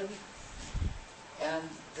blood. And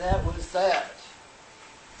that was that.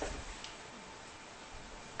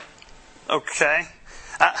 Okay.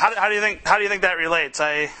 How do you think that relates?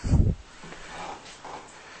 Well,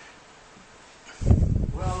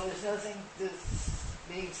 there's nothing that's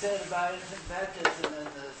being said about infant baptism in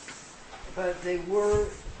this, but they were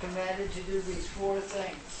commanded to do these four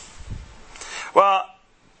things. Well,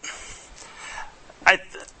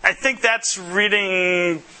 I think that's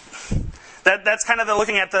reading. That's kind of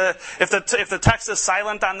looking at if the text is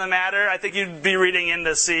silent on the matter. I think you'd be reading in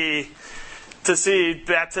to see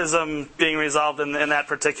baptism being resolved in that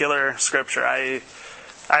particular scripture. I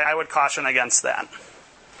would caution against that.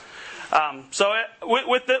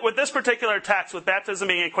 With this particular text, with baptism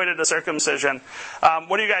being equated to circumcision,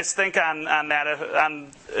 what do you guys think on that?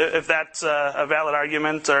 If that's a valid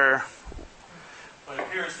argument, or? Well, it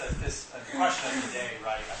appears that the question of the day,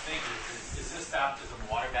 right? I think is this baptism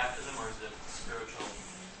water baptism, or is it spiritual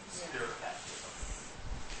spirit baptism?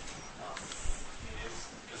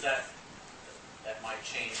 Because that might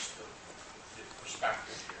change the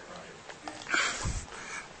perspective here, right?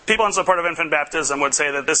 People in support of infant baptism would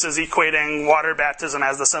say that this is equating water baptism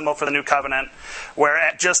as the symbol for the new covenant,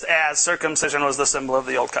 where just as circumcision was the symbol of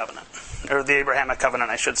the old covenant, or the Abrahamic covenant,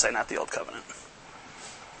 I should say, not the old covenant.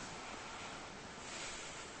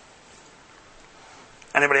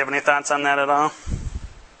 Anybody have any thoughts on that at all?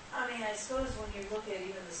 I mean, I suppose when you look at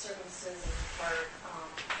even the circumcision part,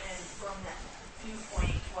 and from that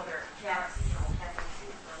viewpoint, whether Catholic or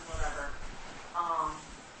whatever,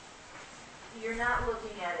 you're not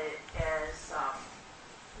looking at it as,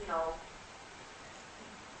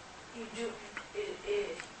 you do.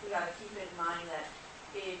 We got to keep in mind that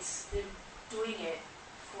they're doing it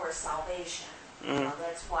for salvation. Mm-hmm.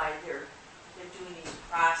 That's why they're doing these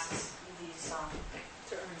processes,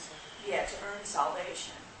 to earn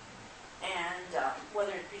salvation. And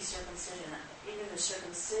whether it be circumcision, even the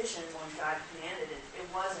circumcision when God commanded it, it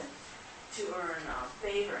wasn't to earn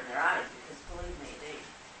favor in their eyes, because believe me,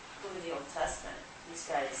 look at the Old Testament, these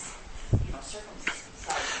guys, circumcised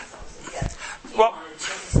themselves. They wanted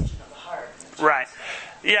circumcision of the heart. Right.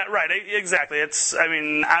 Yeah, right. Exactly.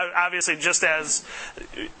 Obviously, just as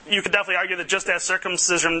you could definitely argue that just as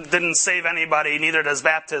circumcision didn't save anybody, neither does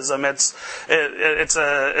baptism. It's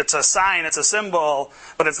a sign, it's a symbol,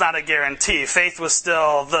 but it's not a guarantee. Faith was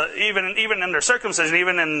still even under circumcision,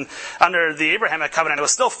 even under the Abrahamic covenant, it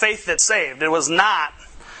was still faith that saved. It was not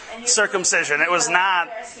circumcision. It was not.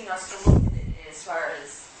 You're asking us to look at it as far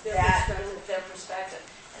as their perspective,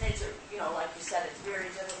 and it's like you said, it's very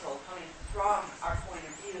difficult coming from our point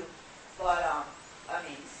of view. But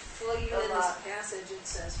well, even in this passage, it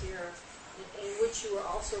says here, in which you were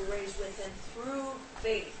also raised with him through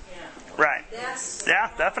faith. Yeah. Right.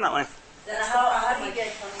 Definitely. That's how do you get?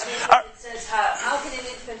 It says how can an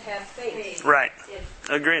infant have faith? Right.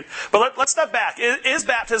 Agreed. But let's step back. Is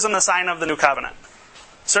baptism the sign of the new covenant?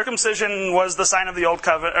 Circumcision was the sign of the old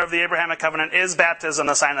covenant, of the Abrahamic covenant. Is baptism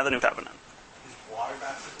the sign of the new covenant? Is water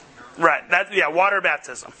baptism? Right. Water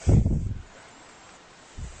baptism.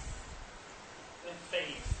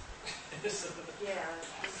 Yeah,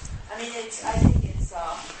 I think it's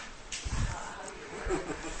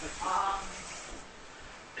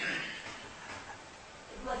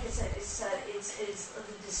like I said, it's the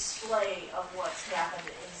display of what's happened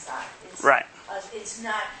inside. Right. It's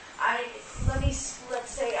not.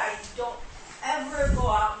 Let's say I don't ever go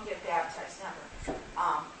out and get baptized. Never.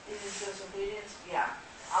 Is it disobedience? Yeah.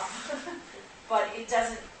 But it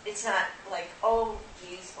doesn't. It's not like, oh,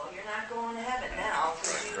 geez, well, you're not going to heaven now.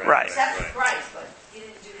 You accepted Christ, but you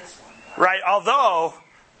didn't do this one. Right. Although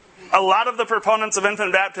a lot of the proponents of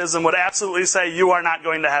infant baptism would absolutely say you are not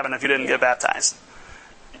going to heaven if you didn't get baptized.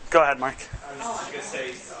 Go ahead, Mark. I was just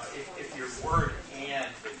going to say, if your word "and"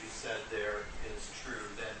 that you said there is true,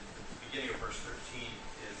 then the beginning of verse 13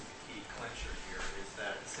 is the key clincher here, is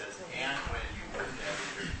that it says, "And when you were dead in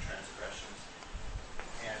your transgressions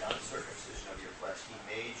and uncircumcision of your flesh, he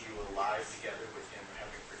made you alive together with him,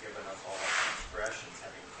 having forgiven us all our transgressions,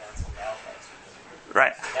 having canceled out that certificate."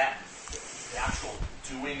 Right. So that, the actual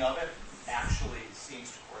doing of it actually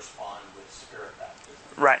seems to correspond with spirit baptism.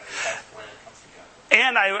 Right. That's when it comes together.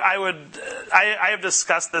 And I have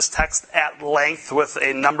discussed this text at length with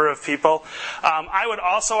a number of people. I would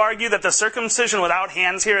also argue that the circumcision without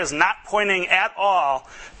hands here is not pointing at all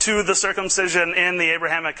to the circumcision in the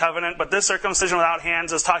Abrahamic covenant, but this circumcision without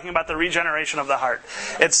hands is talking about the regeneration of the heart.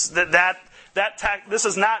 It's this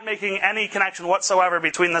is not making any connection whatsoever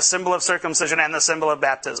between the symbol of circumcision and the symbol of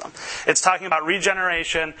baptism. It's talking about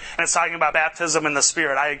regeneration, and it's talking about baptism in the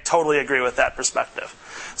Spirit. I totally agree with that perspective.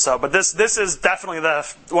 So, but this is definitely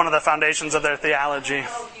one of the foundations of their theology. I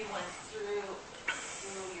hope you went through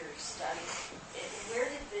your study. Where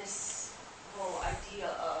did this whole idea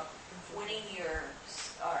of winning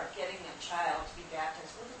getting a child to be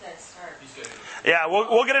baptized? Where did that start? Yeah,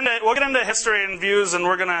 we'll get into history and views, and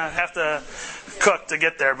we're gonna have to cook to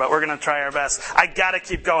get there, but we're gonna try our best. I gotta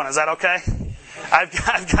keep going. Is that okay? I've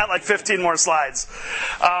got like 15 more slides.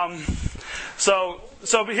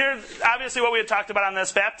 So here, obviously, what we had talked about on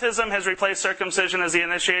this, baptism has replaced circumcision as the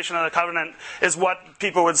initiation of the covenant, is what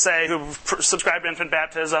people would say who subscribe to infant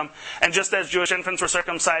baptism. And just as Jewish infants were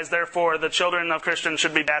circumcised, therefore, the children of Christians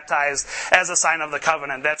should be baptized as a sign of the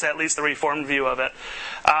covenant. That's at least the Reformed view of it.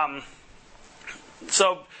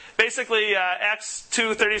 So basically, Acts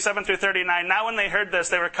 2:37 through 39. Now when they heard this,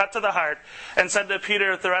 they were cut to the heart and said to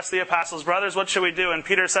Peter and the rest of the apostles, "Brothers, what should we do?" And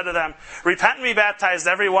Peter said to them, "Repent and be baptized,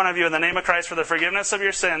 every one of you, in the name of Christ for the forgiveness of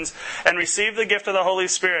your sins, and receive the gift of the Holy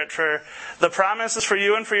Spirit. For the promise is for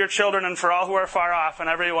you and for your children and for all who are far off, and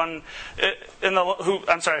everyone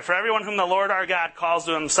for everyone whom the Lord our God calls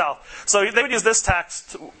to Himself." So they would use this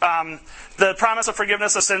text. The promise of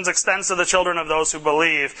forgiveness of sins extends to the children of those who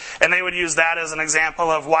believe, and they would use that as an example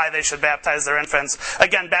of why they should baptize their infants.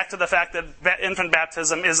 Again, back to the fact that infant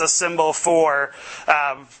baptism is a symbol for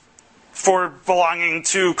belonging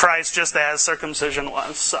to Christ, just as circumcision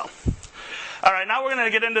was. So, all right, now we're going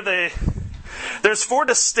to get into there's 4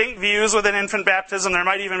 distinct views within infant baptism. There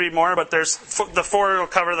might even be more, but the 4 will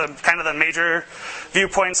cover the major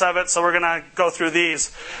viewpoints of it. So we're going to go through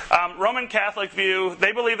these. Roman Catholic view,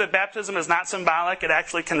 they believe that baptism is not symbolic; it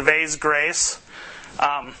actually conveys grace.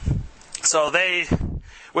 So they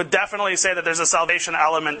would definitely say that there's a salvation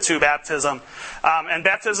element to baptism. And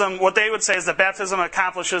baptism, what they would say is that baptism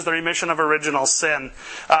accomplishes the remission of original sin.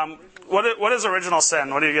 What is original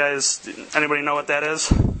sin? What do you guys? Anybody know what that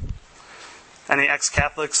is? Any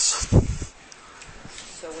ex-Catholics? So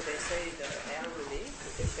would they say the Adam and Eve?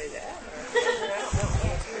 Could they say that?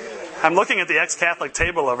 I'm looking at the ex-Catholic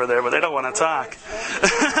table over there, but they don't want to talk.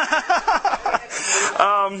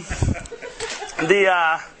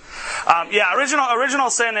 Original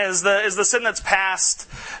sin is the sin that's passed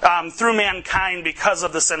through mankind because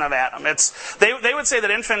of the sin of Adam. They would say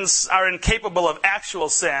that infants are incapable of actual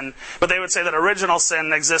sin, but they would say that original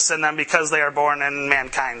sin exists in them because they are born in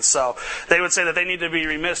mankind. So they would say that they need to be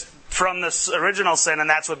remitted from this original sin, and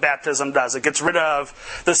that's what baptism does. It gets rid of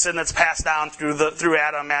the sin that's passed down through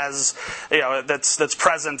Adam, as that's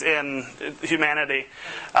present in humanity.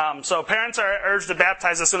 So parents are urged to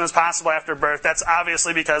baptize as soon as possible after birth. That's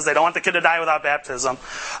obviously because they don't want the kid to die without baptism.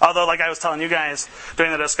 Although, like I was telling you guys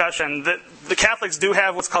during the discussion, the Catholics do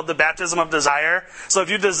have what's called the baptism of desire. So if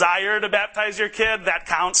you desire to baptize your kid, that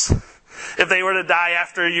counts. If they were to die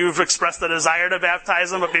after you've expressed the desire to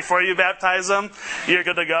baptize them, but before you baptize them, you're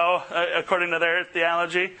good to go, according to their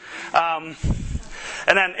theology. And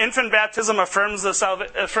then infant baptism affirms that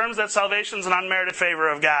salvation is an unmerited favor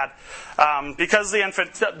of God. Because the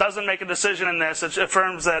infant doesn't make a decision in this, it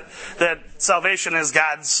affirms that salvation is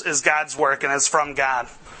God's work and is from God.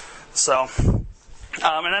 So,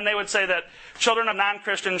 and then they would say that children of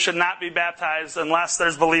non-Christians should not be baptized unless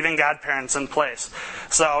there's believing godparents in place.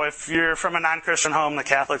 So if you're from a non-Christian home, the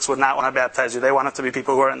Catholics would not want to baptize you. They want it to be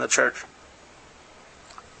people who are in the church.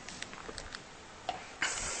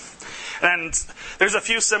 And there's a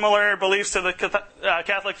few similar beliefs to the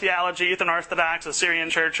Catholic theology: Eastern Orthodox,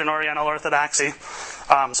 Assyrian Church, and Oriental Orthodoxy.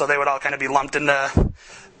 So they would all kind of be lumped into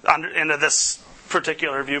this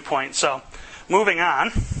particular viewpoint. So moving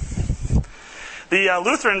on. The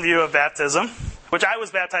Lutheran view of baptism, which I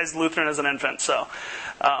was baptized Lutheran as an infant, so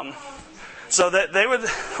that they would,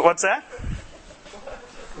 what's that?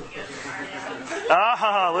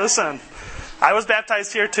 Listen, I was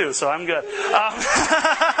baptized here too, so I'm good.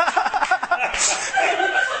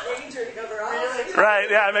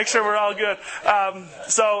 Right, yeah, make sure we're all good.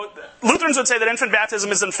 So Lutherans would say that infant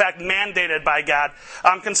baptism is in fact mandated by God.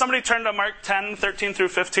 Can somebody turn to Mark 10:13 through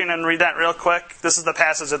 15 and read that real quick? This is the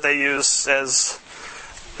passage that they use as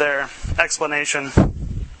their explanation.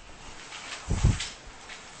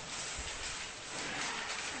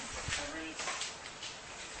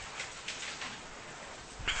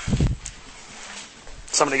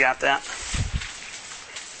 Somebody got that?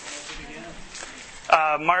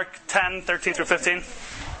 Mark 10:13 through 15. And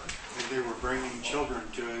they were bringing children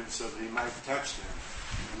to him so that he might touch them.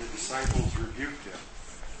 And the disciples rebuked him.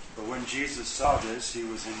 But when Jesus saw this, he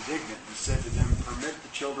was indignant and said to them, "Permit the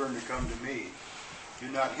children to come to me. Do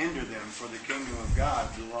not hinder them, for the kingdom of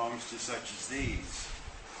God belongs to such as these.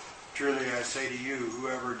 Truly I say to you,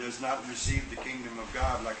 whoever does not receive the kingdom of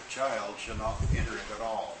God like a child shall not enter it at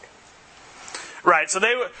all." Right, so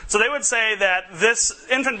they would say that this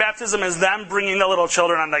infant baptism is them bringing the little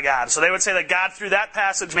children unto God. So they would say that God, through that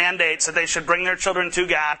passage, mandates that they should bring their children to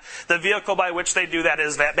God. The vehicle by which they do that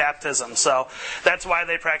is that baptism. So that's why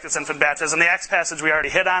they practice infant baptism. The Acts passage we already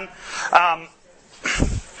hit on.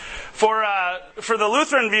 For the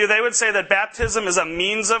Lutheran view, they would say that baptism is a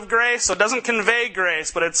means of grace. So it doesn't convey grace,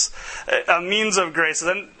 but it's a means of grace.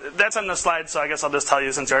 And that's on the slide, so I guess I'll just tell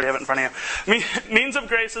you since you already have it in front of you. Means of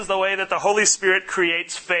grace is the way that the Holy Spirit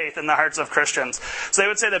creates faith in the hearts of Christians. So they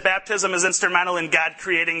would say that baptism is instrumental in God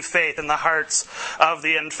creating faith in the hearts of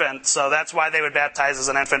the infant. So that's why they would baptize as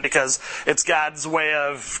an infant, because it's God's way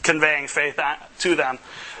of conveying faith to them.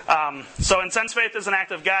 And since faith is an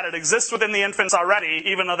act of God, it exists within the infants already,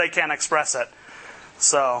 even though they can't express it.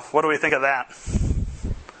 So, what do we think of that?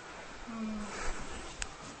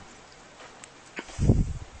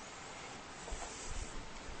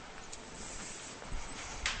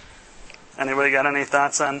 Anybody got any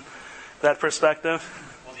thoughts on that perspective?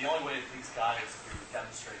 Well, the only way to please God is through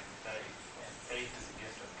demonstrating faith, and faith is a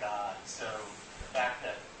gift of God. So the fact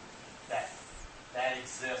that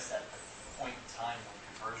exists at the point in time when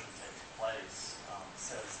conversion takes place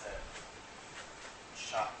says that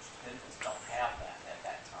infants don't have that at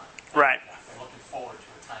that time. Right. They're looking forward to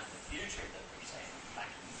a time in the future that they're saying, I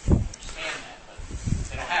can understand that, but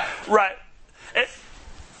they don't have it. Right.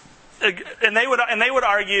 And they would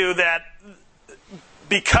argue that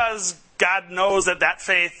because God knows that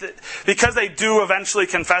faith, because they do eventually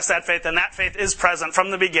confess that faith, and that faith is present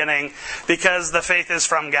from the beginning, because the faith is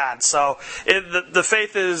from God. So the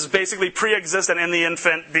faith is basically pre-existent in the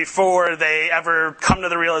infant before they ever come to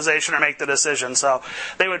the realization or make the decision. So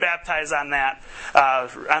they would baptize on that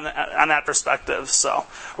on that perspective. So,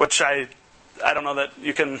 which I don't know that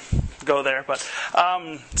you can go there, but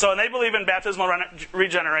and they believe in baptismal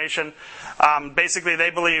regeneration. Basically, they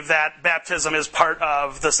believe that baptism is part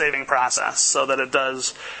of the saving process, so that it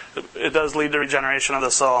does lead to regeneration of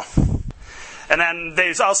the soul. And then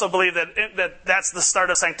they also believe that that's the start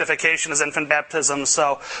of sanctification, is infant baptism.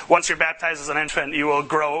 So once you're baptized as an infant, you will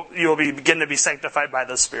grow, you will begin to be sanctified by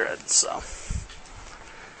the Spirit. So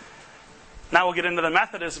now we'll get into the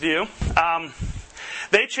Methodist view.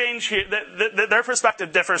 They change here. Their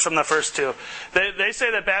perspective differs from the first two. They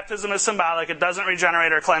say that baptism is symbolic. It doesn't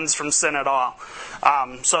regenerate or cleanse from sin at all.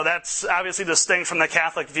 So that's obviously distinct from the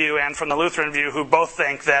Catholic view and from the Lutheran view, who both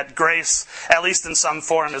think that grace, at least in some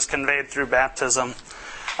form, is conveyed through baptism.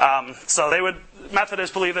 So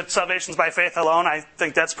Methodists believe that salvation is by faith alone. I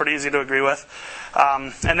think that's pretty easy to agree with.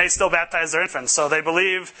 And they still baptize their infants. So they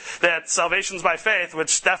believe that salvation is by faith,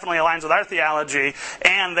 which definitely aligns with our theology,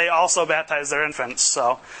 and they also baptize their infants.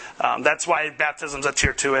 So that's why baptism is a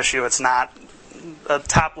tier 2 issue. It's not a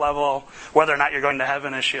top level, whether or not you're going to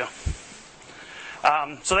heaven issue.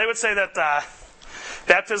 So they would say that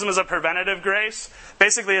baptism is a preventative grace.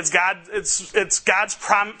 Basically, it's God's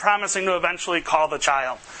promising to eventually call the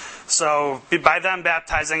child. So by them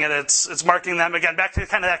baptizing it, it's marking them, again, back to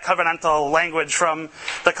kind of that covenantal language from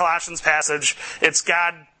the Colossians passage. It's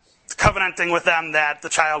God covenanting with them that the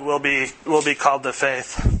child will be called to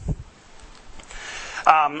faith.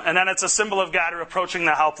 And then it's a symbol of God approaching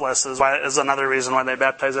the helpless is another reason why they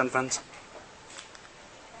baptize infants.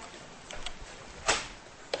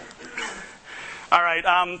 All right,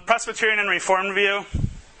 Presbyterian and Reformed view.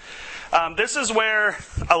 This is where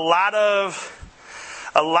a lot of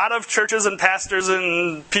churches and pastors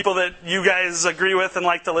and people that you guys agree with and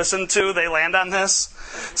like to listen to, they land on this.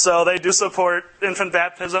 So they do support infant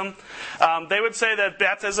baptism. They would say that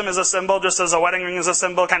baptism is a symbol, just as a wedding ring is a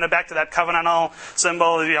symbol, kind of back to that covenantal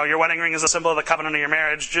symbol. Your wedding ring is a symbol of the covenant of your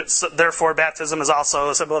marriage. Therefore, baptism is also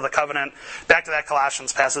a symbol of the covenant, back to that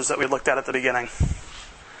Colossians passage that we looked at the beginning.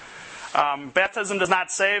 Baptism does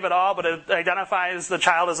not save at all, but it identifies the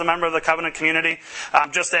child as a member of the covenant community,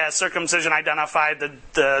 just as circumcision identified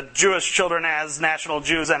the Jewish children as national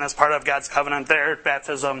Jews and as part of God's covenant there.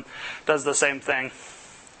 Baptism does the same thing.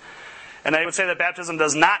 And they would say that baptism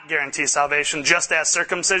does not guarantee salvation, just as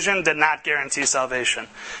circumcision did not guarantee salvation.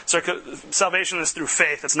 Salvation is through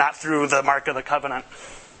faith. It's not through the mark of the covenant.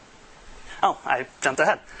 Oh, I jumped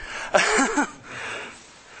ahead.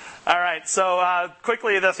 All right, so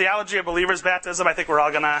quickly, the theology of believers' baptism. I think we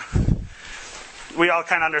all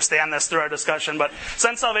kind of understand this through our discussion. But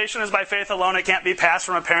since salvation is by faith alone, it can't be passed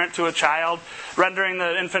from a parent to a child, rendering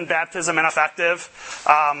the infant baptism ineffective.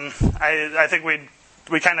 I think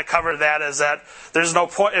we kind of covered that as that there's no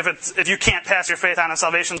point if you can't pass your faith on, and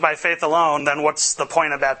salvation is by faith alone, then what's the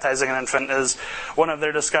point of baptizing an infant is one of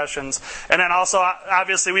their discussions. And then also,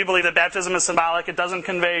 obviously, we believe that baptism is symbolic. It doesn't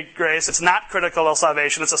convey grace. It's not critical of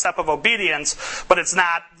salvation. It's a step of obedience, but it's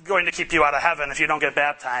not going to keep you out of heaven if you don't get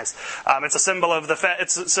baptized. It's a symbol of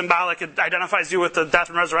it's symbolic. It identifies you with the death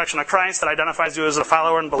and resurrection of Christ. It identifies you as a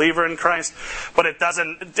follower and believer in Christ, but it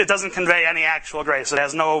doesn't convey any actual grace. It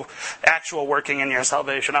has no actual working in your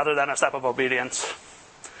salvation other than a step of obedience.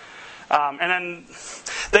 And then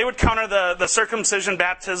they would counter the circumcision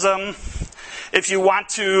baptism. If you want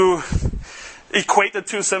to equate the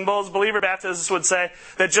two symbols, believer Baptists would say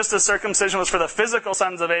that just as circumcision was for the physical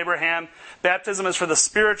sons of Abraham, baptism is for the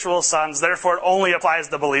spiritual sons, therefore it only applies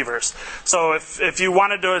to believers. So if you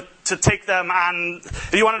wanted to take them on,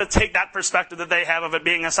 if you wanted to take that perspective that they have of it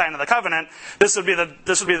being a sign of the covenant, this would be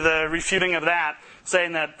the refuting of that,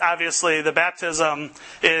 saying that obviously the baptism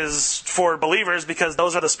is for believers because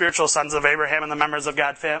those are the spiritual sons of Abraham and the members of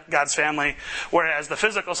God's family, whereas the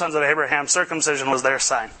physical sons of Abraham, circumcision was their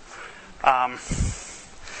sign. And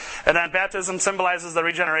then baptism symbolizes the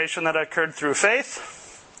regeneration that occurred through faith.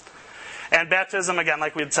 And baptism, again,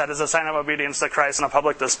 like we had said, is a sign of obedience to Christ and a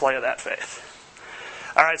public display of that faith.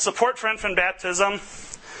 All right, support for infant baptism.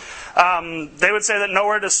 They would say that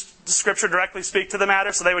nowhere does Scripture directly speak to the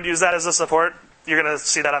matter, so they would use that as a support. You're going to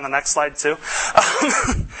see that on the next slide, too,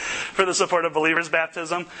 for the support of believers'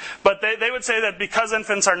 baptism. But they would say that because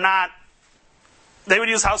infants are not, they would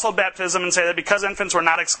use household baptism and say that because infants were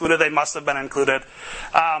not excluded, they must have been included.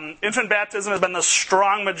 Infant baptism has been the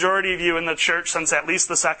strong majority view in the church since at least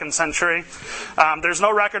the 2nd century. There's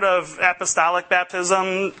no record of apostolic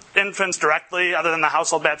baptism, infants directly, other than the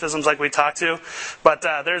household baptisms like we talked to. But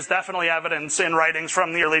there's definitely evidence in writings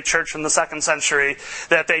from the early church in the 2nd century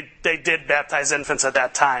that they did baptize infants at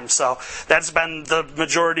that time. So that's been the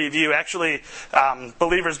majority view. Actually,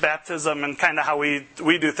 believers' baptism and kind of how we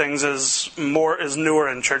do things is newer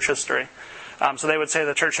in church history. So they would say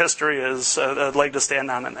that church history is a leg to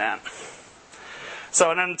stand on in that.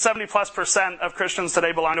 So, and then 70+% of Christians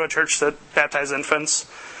today belong to a church that baptize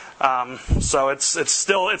infants. So it's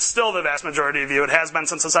still the vast majority view. It has been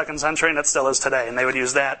since the 2nd century, and it still is today. And they would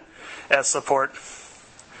use that as support.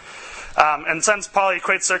 And since Paul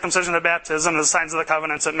equates circumcision to baptism as signs of the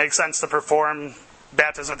covenants, it makes sense to perform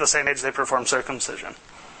baptism at the same age they perform circumcision.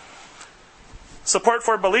 Support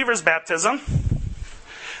for believers' baptism.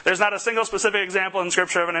 There's not a single specific example in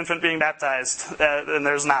Scripture of an infant being baptized, and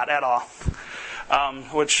there's not at all.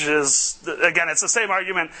 Which is, again, it's the same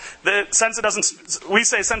argument. We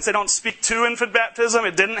say since they don't speak to infant baptism,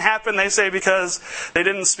 it didn't happen. They say because they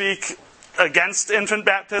didn't speak against infant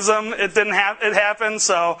baptism, it happened.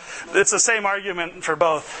 So it's the same argument for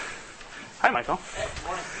both. Hi, Michael.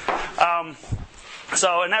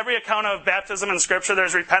 So in every account of baptism in Scripture,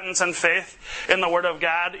 there's repentance and faith in the Word of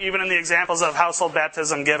God, even in the examples of household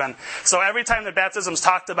baptism given. So every time that baptism is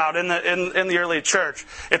talked about in the early church,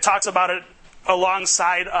 it talks about it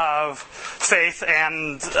alongside of faith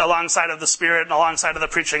and alongside of the Spirit and alongside of the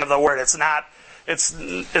preaching of the Word.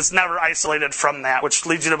 It's never isolated from that, which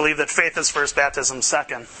leads you to believe that faith is first, baptism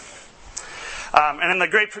second. And in the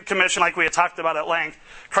Great Commission, like we had talked about at length,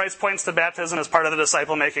 Christ points to baptism as part of the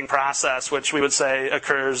disciple-making process, which we would say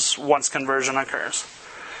occurs once conversion occurs.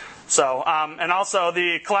 So, and also,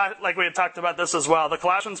 like we had talked about this as well, the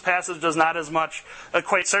Colossians passage does not as much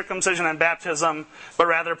equate circumcision and baptism, but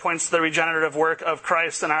rather points to the regenerative work of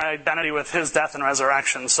Christ and our identity with His death and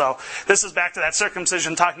resurrection. So this is back to that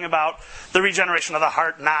circumcision, talking about the regeneration of the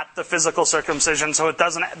heart, not the physical circumcision. So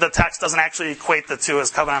the text doesn't actually equate the two as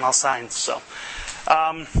covenantal signs. So,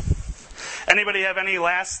 anybody have any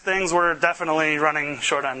last things? We're definitely running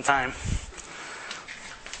short on time.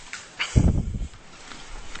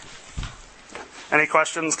 Any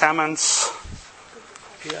questions, comments?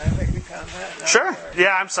 Can I make a comment? Sure.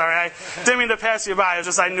 Yeah, I'm sorry. I didn't mean to pass you by. It's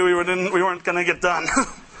just I knew we weren't going to get done.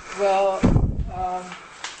 Well,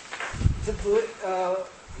 the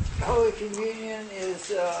Holy Communion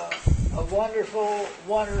is a wonderful,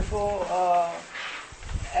 wonderful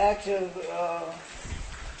act of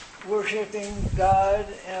worshiping God,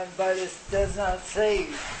 but it does not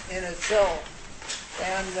save in itself.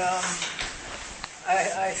 And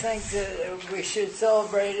I think that we should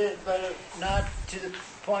celebrate it, but not to the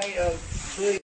point of believing